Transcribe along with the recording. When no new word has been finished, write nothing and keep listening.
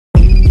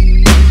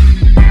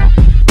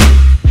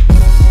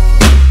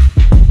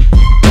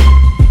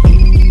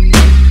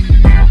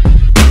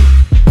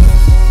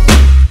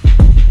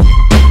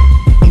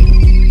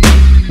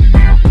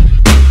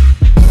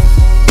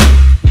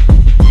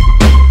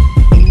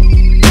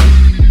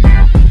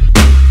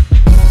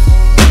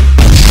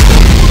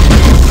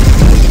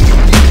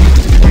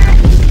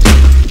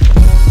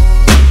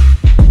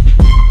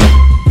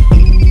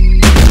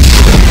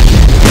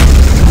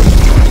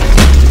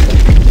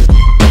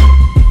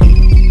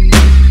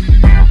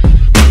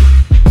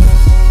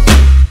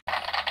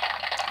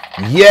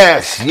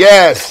Yes,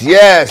 yes,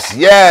 yes,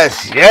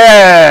 yes,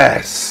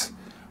 yes.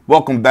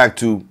 Welcome back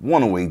to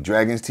 108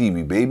 Dragons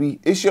TV, baby.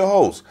 It's your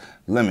host,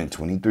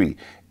 Lemon23,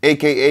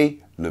 aka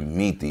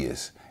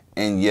Lemetheus.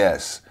 And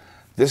yes,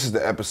 this is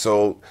the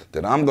episode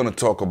that I'm going to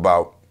talk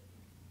about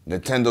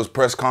Nintendo's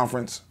press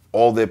conference,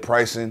 all their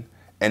pricing,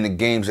 and the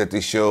games that they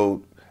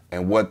showed,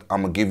 and what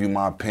I'm going to give you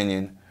my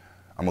opinion.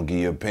 I'm going to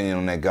give you an opinion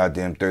on that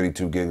goddamn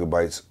 32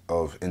 gigabytes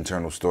of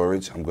internal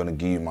storage. I'm going to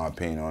give you my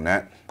opinion on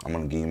that. I'm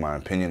going to give you my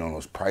opinion on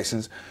those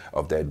pricings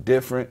of that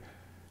different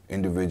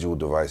individual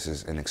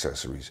devices and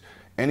accessories,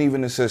 and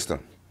even the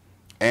system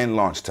and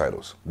launch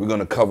titles. We're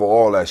going to cover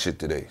all that shit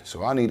today.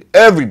 So I need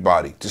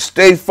everybody to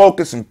stay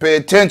focused and pay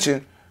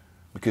attention,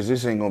 because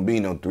this ain't going to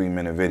be no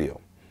 3-minute video.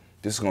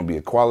 This is going to be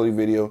a quality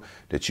video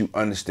that you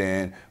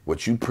understand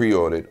what you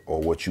pre-ordered or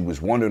what you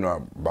was wondering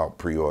about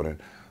pre-ordering.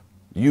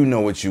 You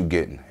know what you're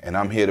getting, and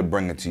I'm here to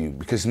bring it to you,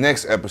 because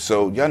next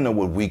episode, y'all know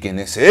what weekend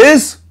this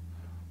is.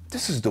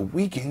 This is the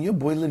weekend your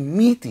boy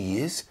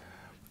Lemetheus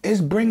is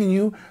bringing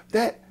you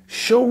that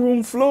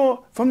showroom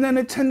floor from that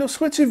Nintendo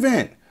Switch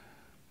event.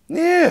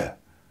 Yeah.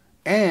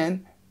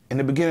 And in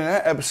the beginning of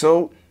that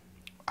episode,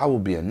 I will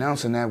be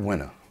announcing that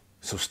winner.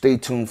 So stay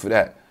tuned for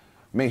that.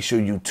 Make sure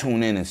you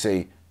tune in and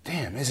say,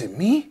 damn, is it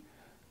me?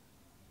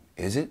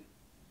 Is it?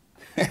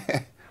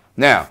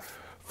 Now,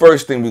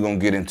 first thing we're going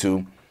to get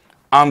into,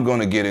 I'm going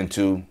to get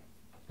into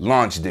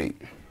launch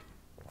date.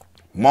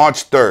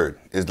 March 3rd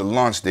is the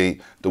launch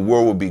date. The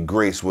world will be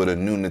graced with a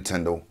new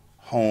Nintendo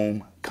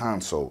home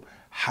console,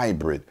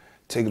 hybrid.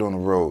 Take it on the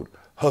road.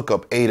 Hook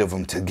up 8 of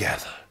them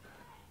together.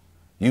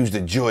 Use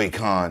the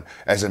Joy-Con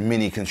as a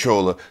mini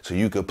controller so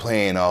you could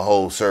play in a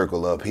whole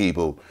circle of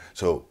people.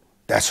 So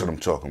that's what I'm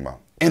talking about.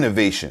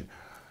 Innovation.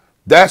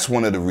 That's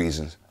one of the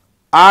reasons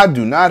I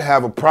do not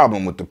have a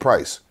problem with the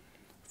price.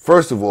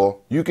 First of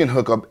all, you can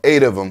hook up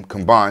 8 of them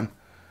combined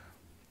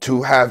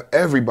to have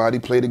everybody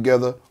play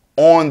together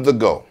on the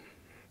go.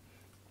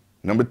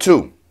 Number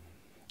 2,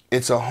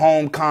 it's a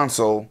home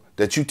console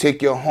that you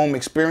take your home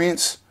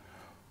experience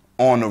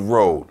on the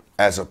road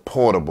as a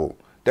portable.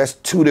 That's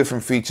 2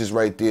 different features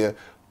right there,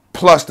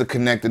 plus the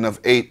connecting of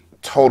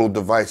 8 total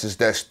devices.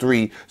 That's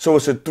 3. So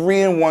it's a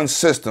 3-in-1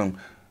 system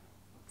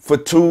for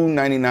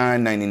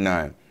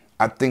 $299.99.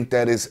 I think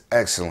that is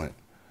excellent,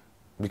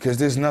 because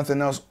there's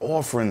nothing else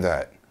offering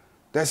that.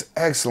 That's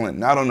excellent.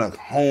 Not on the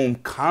home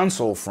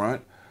console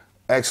front.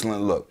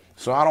 Excellent look.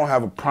 So I don't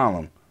have a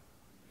problem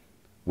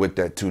with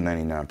that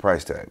 $299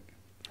 price tag.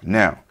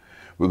 Now,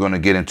 we're going to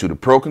get into the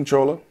Pro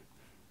Controller,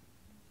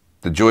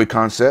 the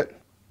Joy-Con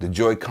set, the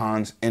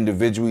Joy-Cons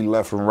individually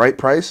left and right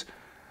price,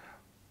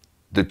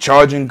 the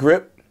charging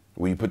grip,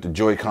 where you put the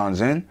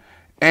Joy-Cons in,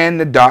 and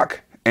the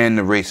dock and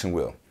the racing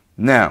wheel.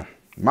 Now,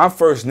 my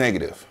first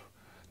negative,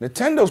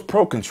 Nintendo's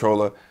Pro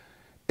Controller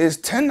is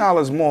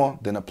 $10 more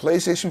than a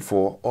PlayStation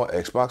 4 or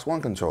Xbox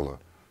One controller.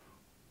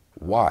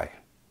 Why?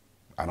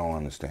 I don't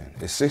understand.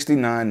 It's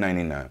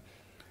 $69.99.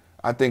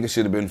 I think it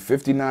should have been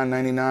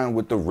 $59.99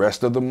 with the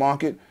rest of the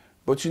market.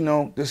 But you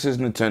know, this is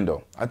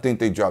Nintendo. I think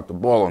they dropped the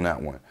ball on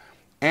that one.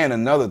 And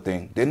another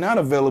thing, they're not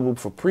available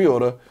for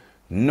pre-order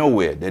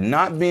nowhere. They're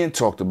not being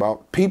talked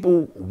about.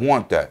 People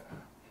want that.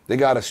 They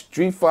got a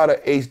Street Fighter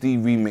HD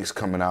remix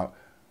coming out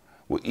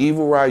with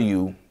Evil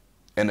Ryu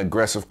and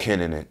Aggressive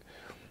Ken in it.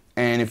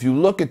 And if you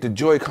look at the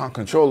Joy-Con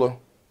controller,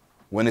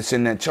 when it's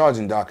in that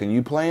charging dock and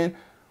you playing,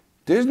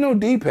 there's no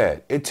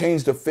D-pad. It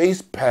changed the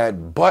face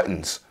pad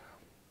buttons.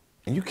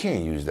 And you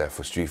can't use that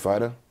for Street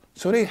Fighter.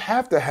 So they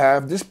have to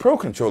have this Pro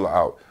Controller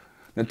out.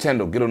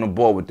 Nintendo, get on the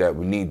board with that.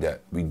 We need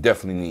that. We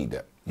definitely need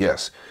that.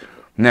 Yes.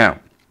 Now,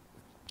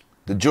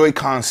 the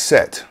Joy-Con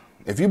set.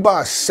 If you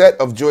buy a set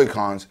of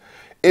Joy-Cons,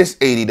 it's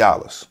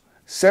 $80.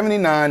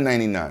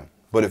 $79.99.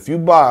 But if you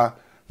buy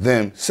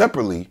them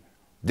separately,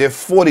 they're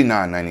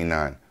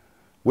 $49.99,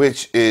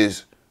 which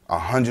is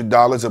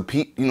 $100 a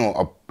piece, you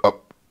know,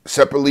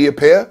 separately a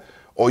pair,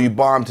 or you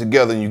buy them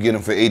together and you get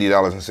them for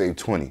 $80 and save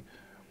 $20.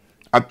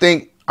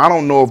 I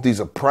don't know if these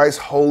are price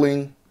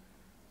holding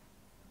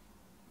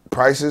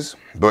prices,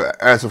 but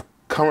as of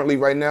currently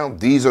right now,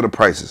 these are the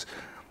prices.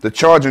 The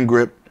charging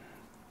grip,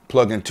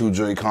 plug in 2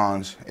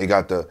 Joy-Cons. It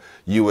got the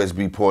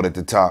USB port at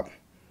the top.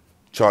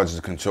 Charges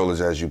the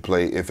controllers as you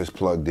play if it's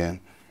plugged in.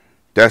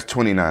 That's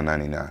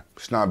 $29.99.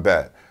 It's not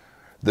bad.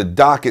 The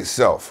dock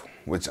itself,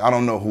 which I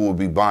don't know who will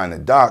be buying the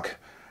dock,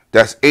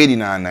 that's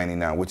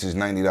 $89.99, which is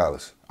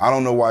 $90. I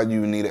don't know why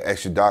you need an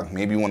extra dock.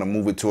 Maybe you want to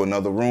move it to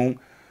another room.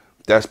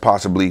 That's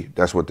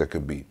what that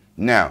could be.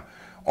 Now,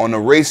 on the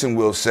racing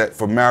wheel set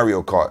for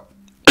Mario Kart,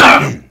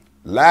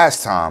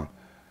 last time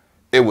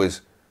it was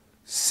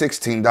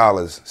 $16,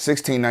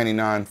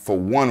 $16.99 for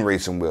 1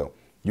 racing wheel.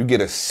 You get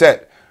a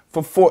set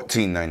for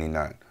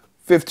 $14.99,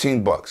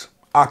 $15.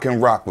 I can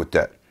rock with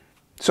that.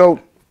 So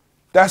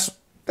that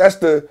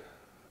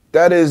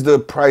is the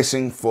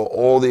pricing for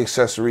all the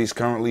accessories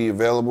currently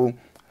available,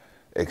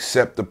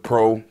 except the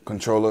Pro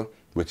Controller,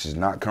 which is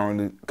not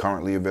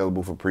currently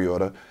available for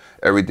pre-order.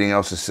 Everything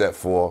else is set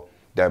for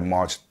that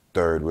March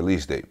 3rd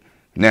release date.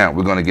 Now,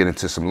 we're going to get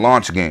into some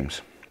launch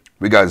games.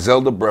 We got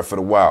Zelda Breath of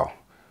the Wild.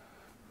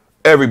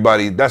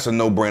 Everybody, that's a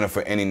no-brainer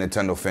for any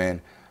Nintendo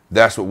fan.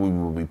 That's what we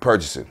will be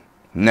purchasing.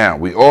 Now,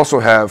 we also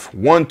have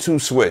 1-2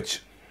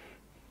 switch.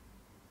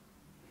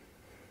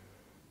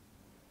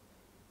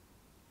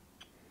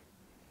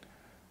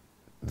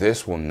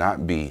 This will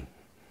not be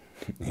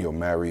your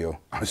Mario,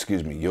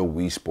 excuse me, your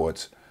Wii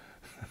Sports.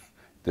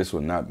 This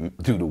will not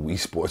do the Wii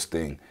Sports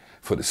thing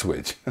for the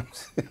Switch.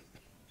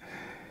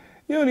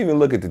 You don't even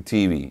look at the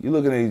TV. You're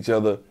looking at each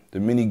other. The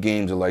mini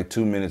games are like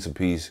 2 minutes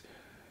apiece.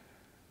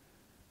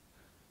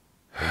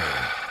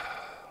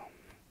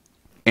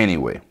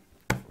 Anyway,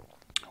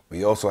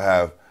 we also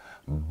have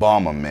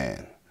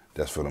Bomberman.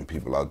 That's for them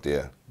people out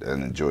there that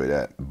enjoy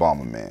that.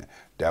 Bomberman.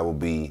 That will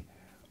be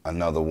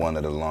another one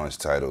of the launch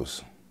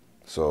titles.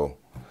 So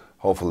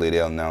hopefully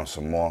they'll announce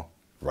some more.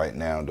 Right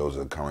now, those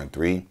are the current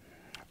 3.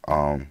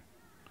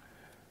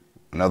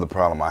 Another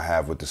problem I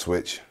have with the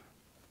Switch,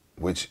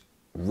 which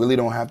really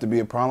don't have to be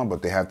a problem,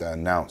 but they have to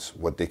announce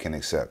what they can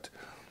accept.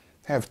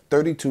 They have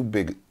 32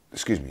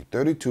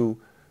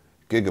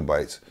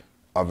 gigabytes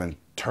of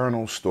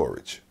internal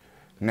storage.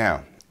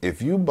 Now,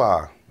 if you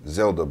buy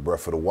Zelda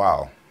Breath of the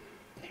Wild,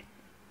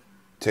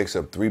 takes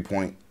up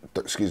 13.8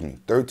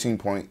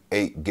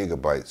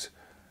 gigabytes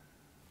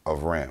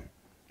of RAM.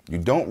 You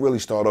don't really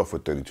start off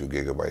with 32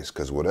 gigabytes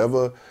because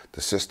whatever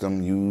the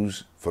system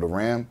use for the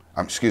RAM,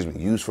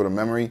 use for the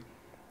memory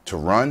to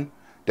run,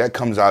 that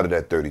comes out of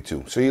that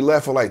 32. So you're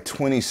left with like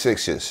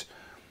 26-ish.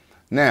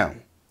 Now,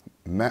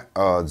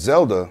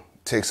 Zelda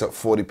takes up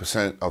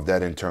 40% of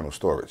that internal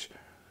storage.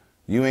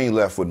 You ain't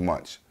left with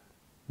much.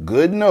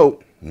 Good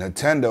note,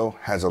 Nintendo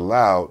has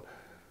allowed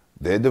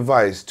their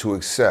device to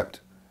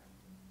accept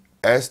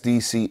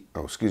SCDX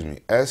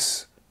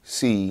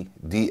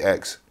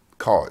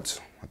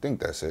cards. I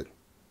think that's it.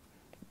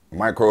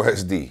 Micro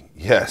SD,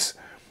 yes.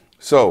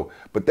 So,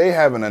 but they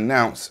haven't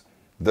announced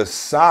the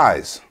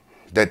size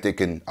that they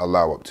can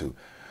allow up to.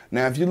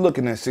 Now, if you're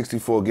looking at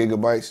 64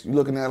 gigabytes, you're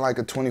looking at like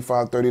a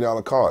 $25,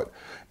 $30 card.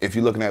 If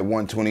you're looking at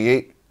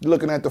 128, you're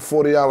looking at the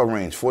 $40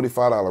 range,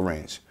 $45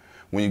 range.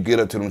 When you get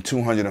up to them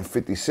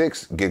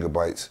 256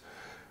 gigabytes,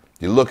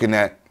 you're looking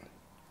at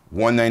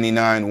 $199,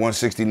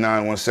 $169,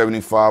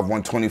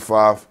 $175,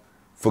 $125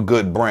 for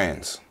good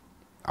brands.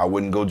 I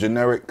wouldn't go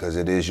generic because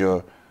it is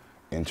your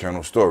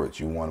internal storage.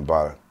 You want to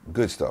buy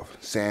good stuff.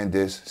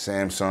 SanDisk,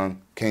 Samsung,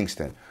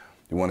 Kingston.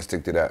 You want to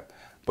stick to that.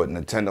 But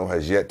Nintendo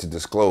has yet to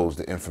disclose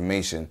the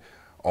information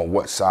on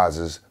what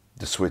sizes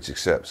the Switch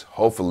accepts.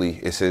 Hopefully,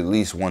 it's at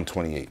least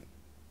 128.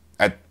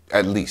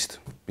 At least.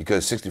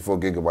 Because 64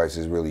 gigabytes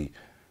is really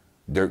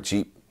dirt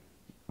cheap,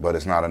 but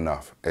it's not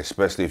enough.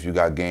 Especially if you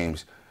got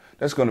games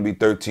that's going to be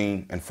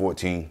 13 and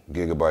 14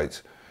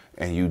 gigabytes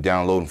and you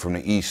download them from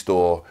the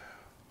eStore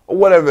or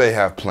whatever they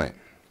have planned.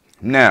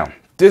 Now,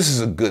 this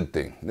is a good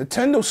thing.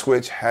 Nintendo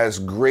Switch has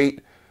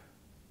great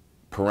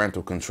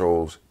parental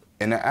controls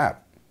in the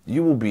app.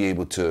 You will be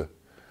able to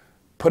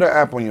put an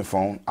app on your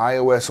phone,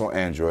 iOS or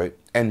Android,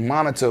 and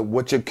monitor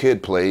what your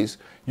kid plays.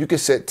 You can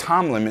set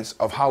time limits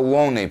of how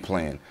long they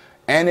playing,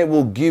 and it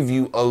will give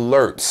you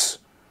alerts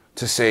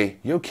to say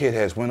your kid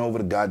has went over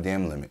the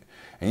goddamn limit.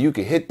 And you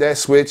can hit that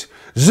switch,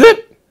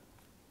 zip!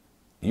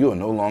 You are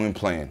no longer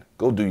playing.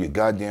 Go do your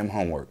goddamn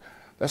homework.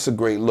 That's a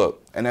great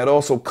look. And that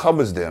also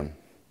covers them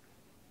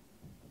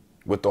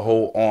with the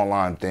whole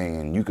online thing,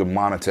 and you can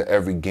monitor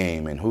every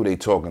game and who they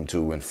talking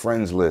to and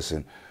friends list,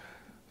 and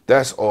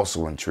that's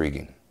also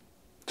intriguing.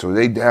 So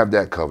they have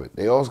that covered.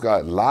 They also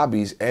got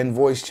lobbies and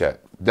voice chat.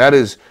 That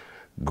is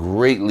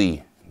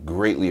greatly,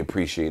 greatly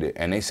appreciated.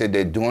 And they said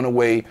they're doing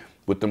away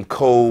with them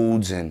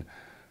codes and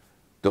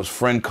those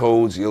friend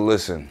codes. You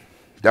listen,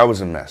 that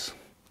was a mess.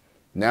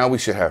 Now we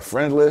should have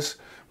friend lists.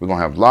 We're going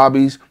to have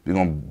lobbies. We're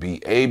going to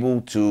be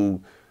able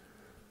to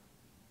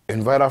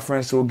invite our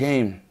friends to a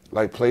game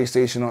like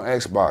PlayStation or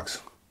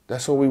Xbox.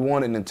 That's what we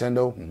wanted,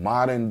 Nintendo.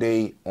 Modern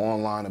day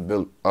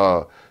online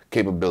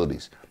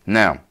capabilities.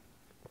 Now,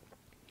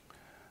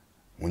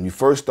 when you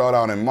first start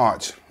out in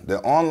March, the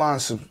online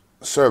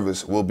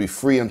service will be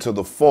free until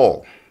the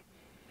fall.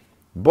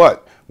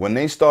 But when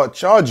they start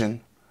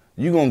charging,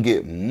 you're going to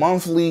get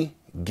monthly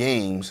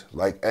games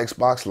like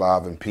Xbox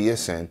Live and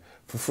PSN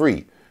for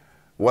free.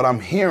 What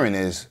I'm hearing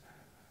is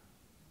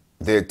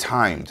they're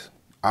timed.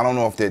 I don't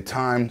know if they're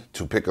timed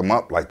to pick them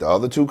up like the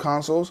other two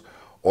consoles,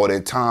 or they're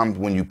timed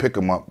when you pick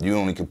them up, you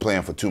only can play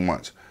them for 2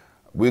 months.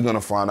 We're going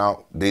to find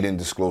out. They didn't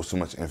disclose too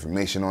much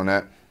information on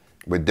that.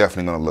 We're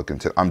definitely going to look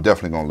into it. I'm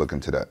definitely going to look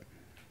into that.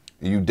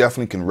 You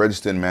definitely can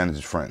register and manage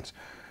your friends.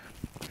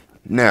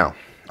 Now,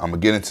 I'm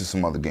going to get into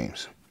some other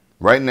games.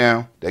 Right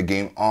now, that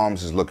game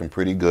ARMS is looking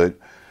pretty good.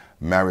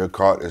 Mario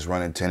Kart is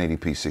running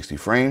 1080p 60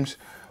 frames.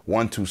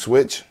 1-2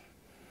 switch.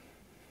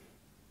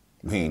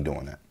 We ain't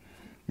doing that.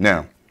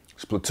 Now,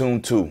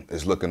 Splatoon 2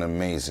 is looking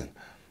amazing.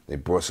 They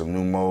brought some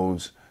new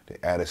modes. They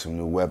added some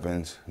new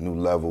weapons, new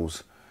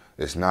levels.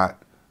 It's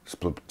not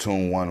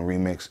Splatoon 1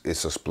 remix.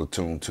 It's a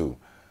Splatoon 2.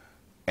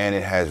 And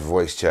it has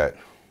voice chat.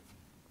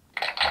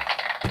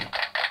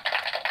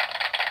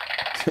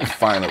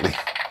 Finally,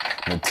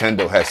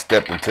 Nintendo has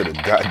stepped into the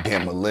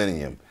goddamn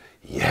millennium.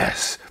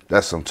 Yes,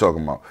 that's what I'm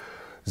talking about.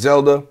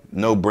 Zelda,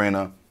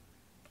 no-brainer,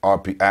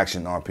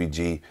 action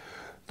RPG.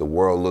 The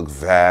world looks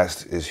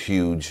vast, it's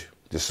huge.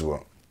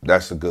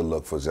 That's a good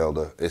look for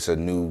Zelda. It's a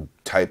new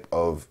type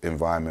of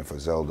environment for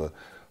Zelda.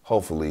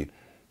 Hopefully,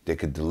 they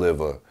could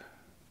deliver,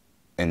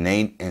 and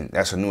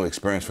that's a new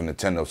experience for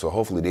Nintendo. So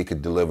hopefully, they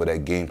could deliver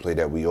that gameplay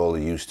that we all are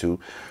used to.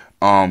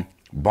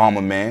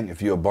 Bomberman,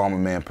 if you're a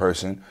Bomberman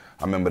person,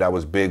 I remember that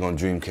was big on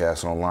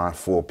Dreamcast Online.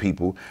 4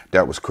 people,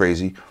 that was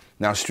crazy.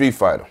 Now Street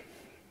Fighter.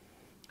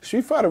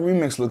 Street Fighter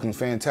Remix looking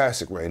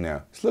fantastic right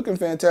now. It's looking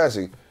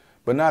fantastic,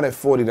 but not at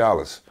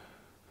 $40.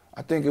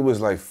 I think it was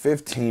like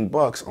 15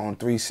 bucks on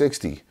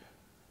 360.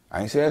 I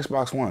didn't say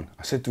Xbox One.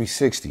 I said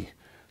 360.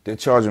 They're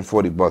charging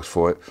 40 bucks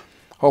for it.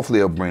 Hopefully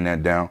they'll bring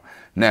that down.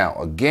 Now,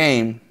 a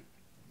game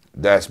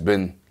that's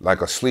been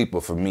like a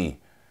sleeper for me.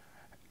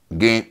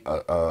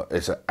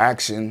 It's an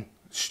action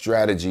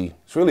strategy.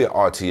 It's really an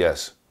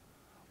RTS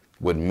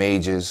with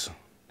mages,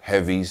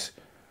 heavies,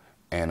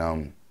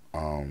 and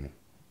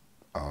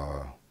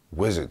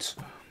wizards.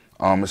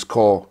 It's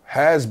called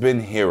Has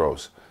Been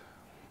Heroes.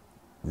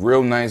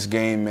 Real nice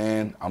game,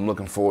 man. I'm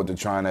looking forward to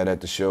trying that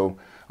at the show.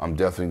 I'm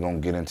definitely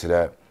going to get into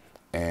that,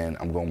 and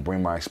I'm going to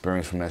bring my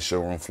experience from that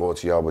showroom floor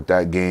to y'all with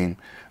that game.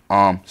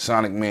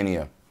 Sonic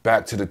Mania,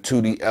 back to the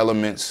 2D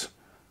elements,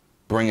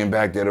 bringing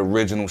back that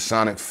original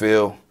Sonic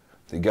feel.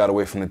 They got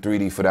away from the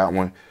 3D for that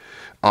one.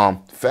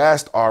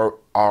 Fast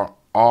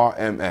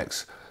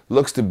RMX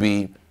looks to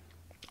be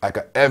like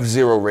a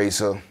F-Zero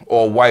racer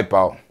or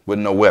Wipeout with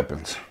no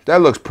weapons.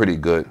 That looks pretty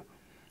good.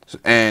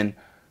 And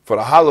for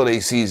the holiday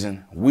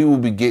season, we will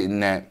be getting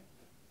that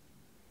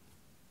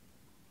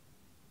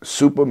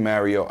Super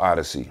Mario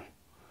Odyssey.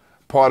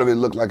 Part of it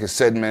looked like it's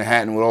set in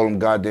Manhattan with all them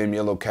goddamn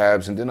yellow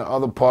cabs, and then the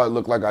other part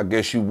looked like, I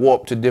guess, you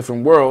warp to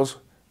different worlds,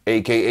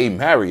 aka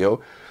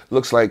Mario.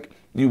 Looks like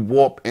you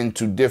warp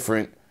into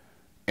different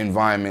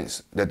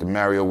environments that the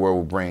Mario world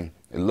will bring.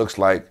 It looks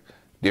like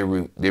they're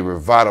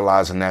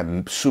revitalizing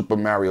that Super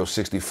Mario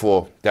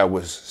 64 that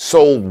was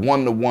sold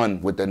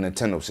 1-to-1 with the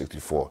Nintendo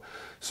 64.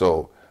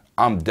 So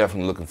I'm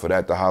definitely looking for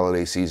that the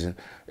holiday season.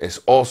 It's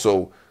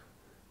also,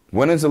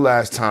 when is the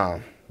last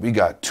time we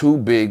got 2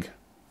 big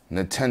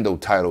Nintendo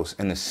titles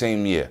in the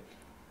same year?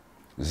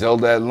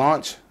 Zelda at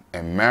launch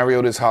and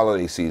Mario this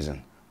holiday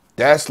season.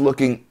 That's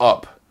looking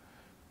up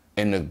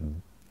in the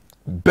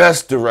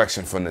best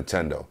direction for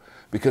Nintendo.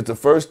 Because the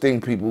first thing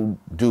people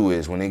do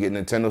is, when they get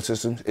Nintendo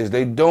systems, is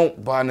they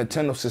don't buy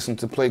Nintendo systems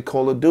to play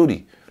Call of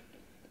Duty.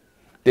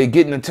 They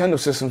get Nintendo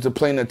systems to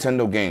play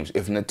Nintendo games.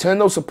 If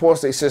Nintendo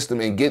supports their system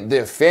and get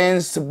their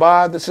fans to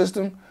buy the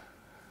system,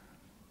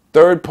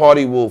 third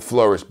party will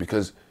flourish,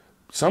 because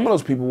some of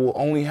those people will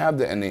only have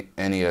the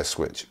NES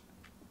Switch.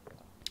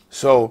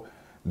 So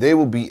they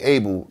will be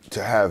able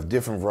to have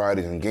different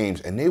varieties in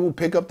games, and they will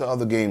pick up the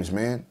other games,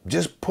 man.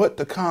 Just put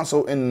the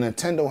console in the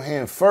Nintendo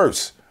hand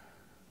first,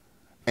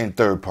 and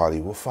third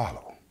party will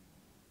follow.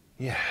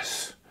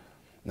 Yes.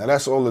 Now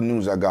that's all the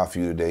news I got for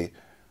you today.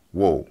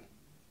 Whoa.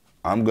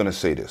 I'm going to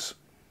say this.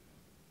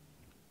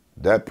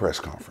 That press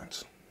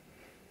conference.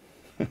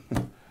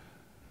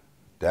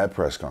 That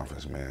press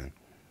conference, man.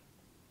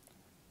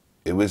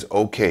 It was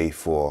okay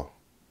for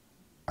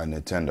a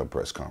Nintendo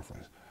press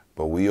conference.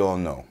 But we all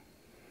know,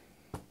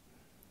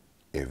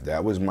 if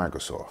that was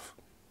Microsoft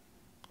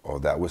or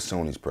that was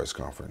Sony's press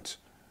conference,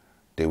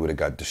 they would have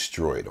got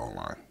destroyed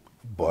online.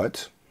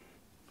 But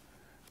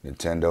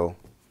Nintendo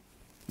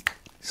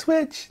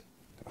Switch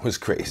was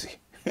crazy.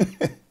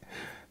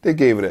 They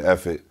gave it an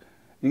effort.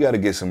 You got to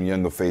get some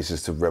younger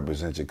faces to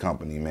represent your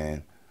company,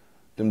 man.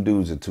 Them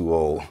dudes are too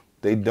old.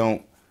 They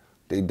don't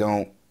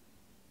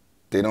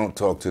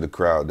talk to the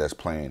crowd that's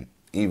playing.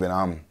 Even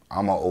I'm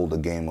an older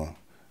gamer.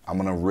 I'm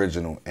an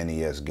original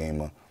NES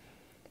gamer,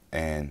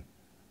 and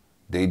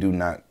they do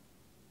not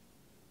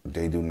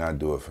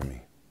do it for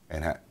me.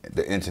 And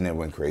the internet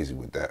went crazy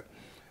with that.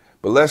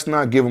 But let's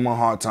not give them a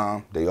hard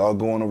time. They are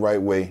going the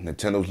right way.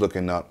 Nintendo's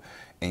looking up.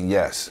 And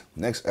yes,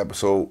 next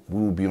episode,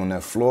 we will be on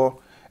that floor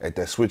at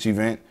that Switch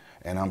event.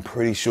 And I'm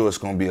pretty sure it's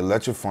going to be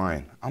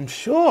electrifying. I'm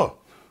sure.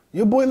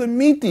 Your boy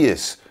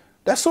Prometheus.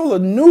 That's all the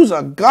news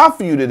I got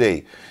for you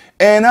today.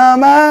 And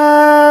I'm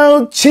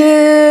out.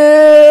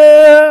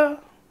 Cheer.